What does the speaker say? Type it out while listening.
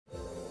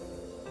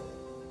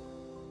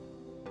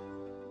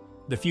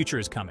The future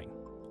is coming.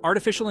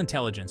 Artificial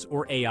intelligence,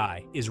 or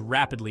AI, is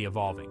rapidly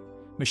evolving.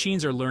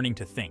 Machines are learning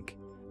to think.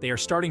 They are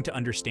starting to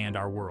understand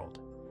our world.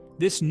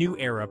 This new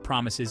era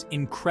promises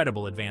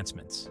incredible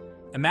advancements.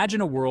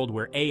 Imagine a world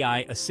where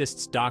AI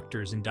assists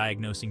doctors in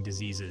diagnosing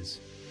diseases.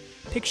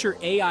 Picture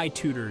AI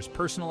tutors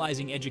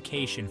personalizing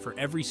education for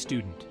every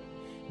student.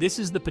 This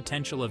is the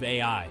potential of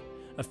AI,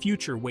 a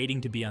future waiting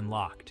to be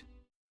unlocked.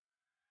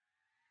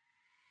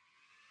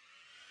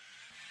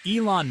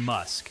 Elon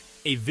Musk,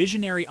 a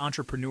visionary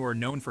entrepreneur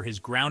known for his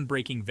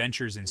groundbreaking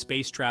ventures in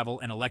space travel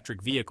and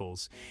electric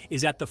vehicles,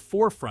 is at the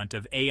forefront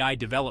of AI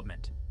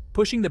development,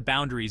 pushing the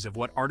boundaries of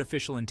what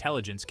artificial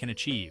intelligence can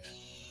achieve.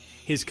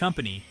 His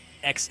company,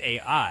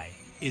 xAI,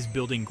 is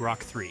building Grok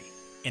 3,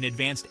 an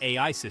advanced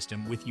AI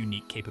system with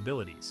unique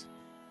capabilities.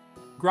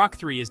 Grok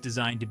 3 is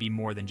designed to be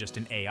more than just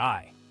an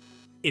AI.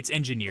 It's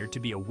engineered to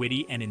be a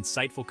witty and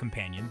insightful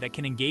companion that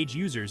can engage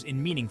users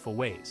in meaningful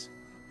ways.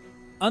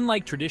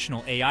 Unlike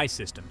traditional AI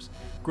systems,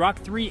 Grok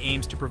 3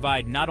 aims to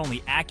provide not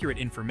only accurate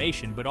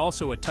information but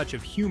also a touch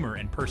of humor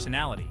and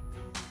personality.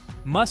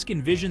 Musk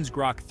envisions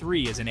Grok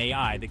 3 as an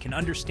AI that can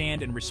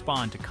understand and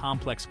respond to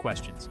complex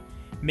questions,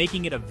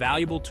 making it a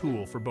valuable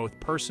tool for both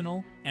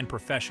personal and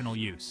professional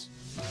use.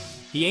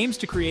 He aims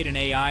to create an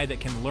AI that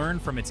can learn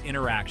from its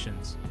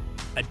interactions,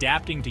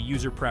 adapting to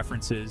user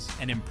preferences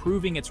and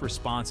improving its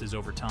responses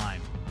over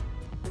time.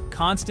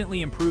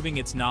 Constantly improving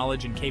its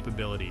knowledge and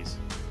capabilities,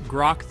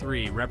 Grok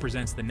 3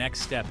 represents the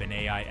next step in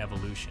AI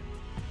evolution,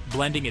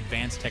 blending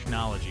advanced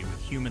technology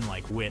with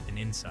human-like wit and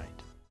insight.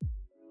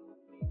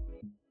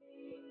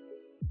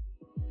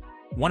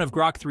 One of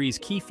Grok 3's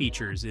key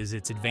features is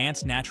its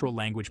advanced natural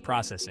language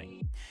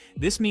processing.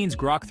 This means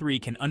Grok 3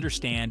 can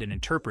understand and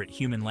interpret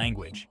human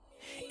language.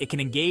 It can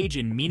engage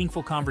in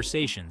meaningful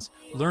conversations,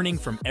 learning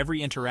from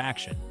every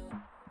interaction.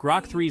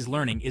 Grok 3's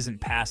learning isn't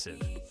passive.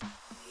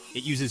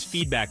 It uses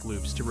feedback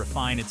loops to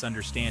refine its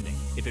understanding.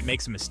 If it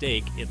makes a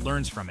mistake, it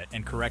learns from it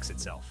and corrects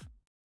itself.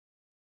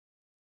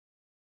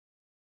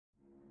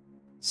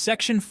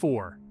 Section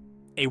 4.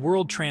 A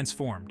world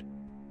transformed.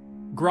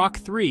 Grok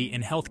 3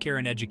 in healthcare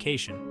and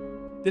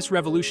education. This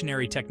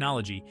revolutionary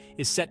technology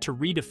is set to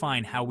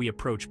redefine how we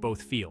approach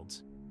both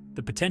fields.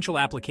 The potential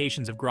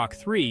applications of Grok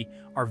 3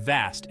 are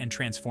vast and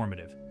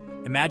transformative.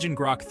 Imagine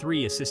Grok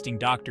 3 assisting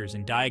doctors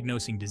in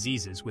diagnosing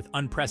diseases with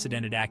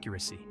unprecedented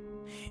accuracy.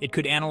 It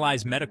could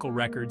analyze medical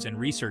records and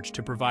research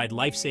to provide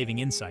life-saving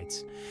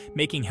insights,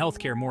 making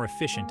healthcare more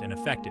efficient and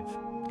effective.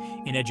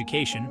 In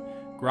education,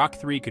 Grok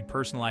 3 could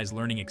personalize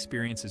learning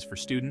experiences for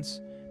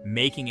students,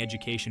 making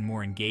education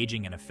more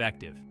engaging and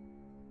effective.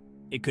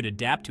 It could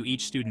adapt to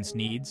each student's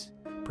needs,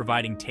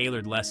 providing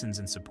tailored lessons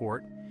and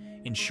support,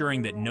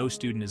 ensuring that no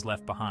student is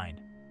left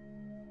behind.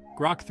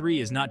 Grok 3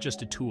 is not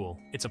just a tool,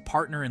 it's a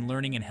partner in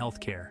learning and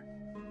healthcare,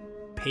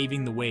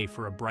 paving the way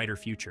for a brighter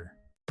future.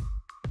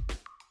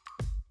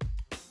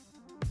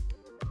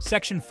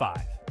 Section 5.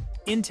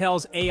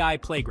 Intel's AI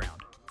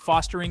Playground,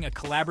 fostering a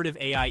collaborative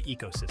AI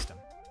ecosystem.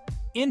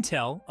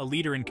 Intel, a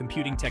leader in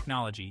computing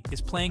technology, is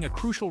playing a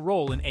crucial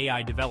role in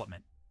AI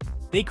development.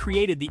 They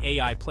created the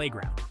AI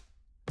Playground.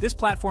 This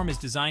platform is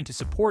designed to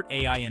support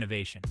AI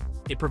innovation.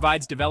 It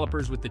provides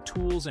developers with the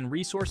tools and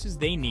resources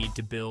they need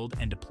to build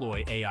and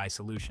deploy AI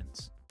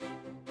solutions.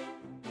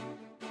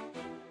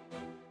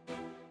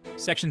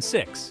 Section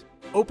 6.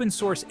 Open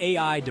source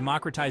AI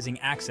democratizing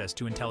access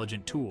to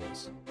intelligent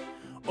tools.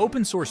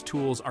 Open source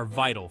tools are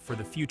vital for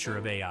the future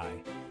of AI.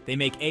 They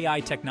make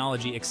AI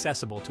technology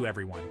accessible to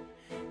everyone.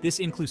 This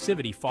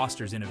inclusivity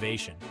fosters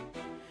innovation.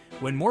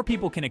 When more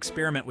people can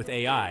experiment with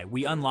AI,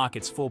 we unlock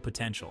its full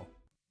potential.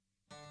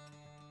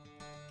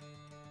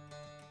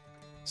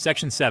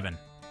 Section 7.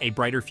 A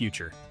brighter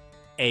future.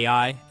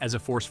 AI as a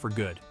force for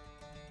good.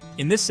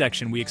 In this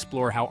section, we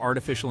explore how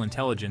artificial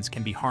intelligence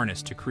can be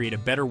harnessed to create a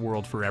better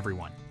world for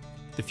everyone.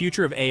 The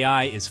future of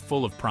AI is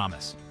full of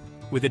promise.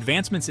 With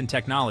advancements in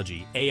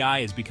technology, AI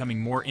is becoming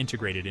more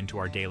integrated into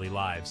our daily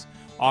lives,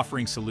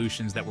 offering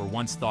solutions that were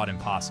once thought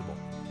impossible.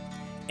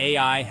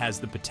 AI has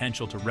the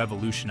potential to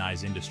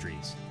revolutionize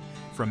industries.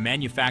 From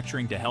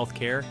manufacturing to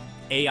healthcare,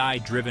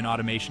 AI-driven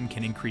automation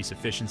can increase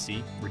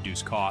efficiency,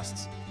 reduce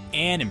costs,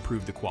 and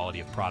improve the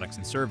quality of products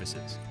and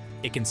services.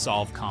 It can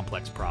solve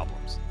complex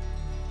problems.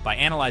 By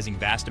analyzing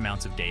vast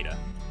amounts of data,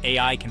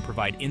 AI can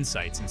provide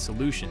insights and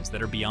solutions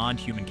that are beyond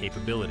human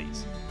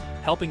capabilities,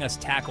 helping us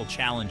tackle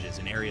challenges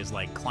in areas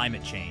like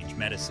climate change,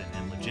 medicine,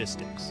 and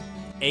logistics.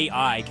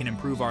 AI can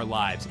improve our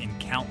lives in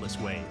countless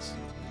ways.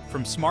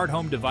 From smart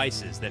home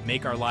devices that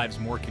make our lives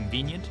more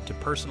convenient to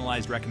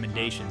personalized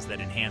recommendations that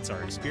enhance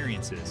our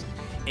experiences,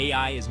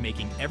 AI is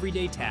making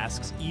everyday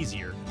tasks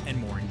easier and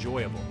more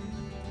enjoyable.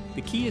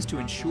 The key is to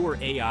ensure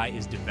AI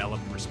is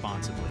developed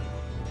responsibly.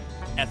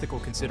 Ethical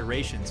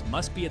considerations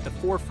must be at the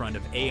forefront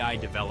of AI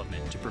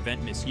development to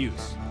prevent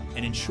misuse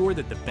and ensure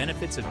that the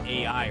benefits of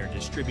AI are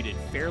distributed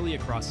fairly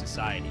across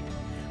society.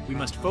 We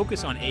must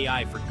focus on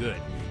AI for good,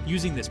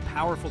 using this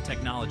powerful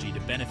technology to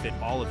benefit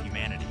all of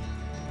humanity.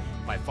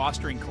 By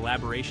fostering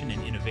collaboration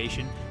and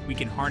innovation, we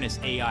can harness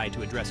AI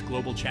to address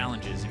global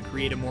challenges and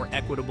create a more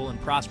equitable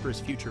and prosperous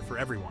future for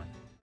everyone.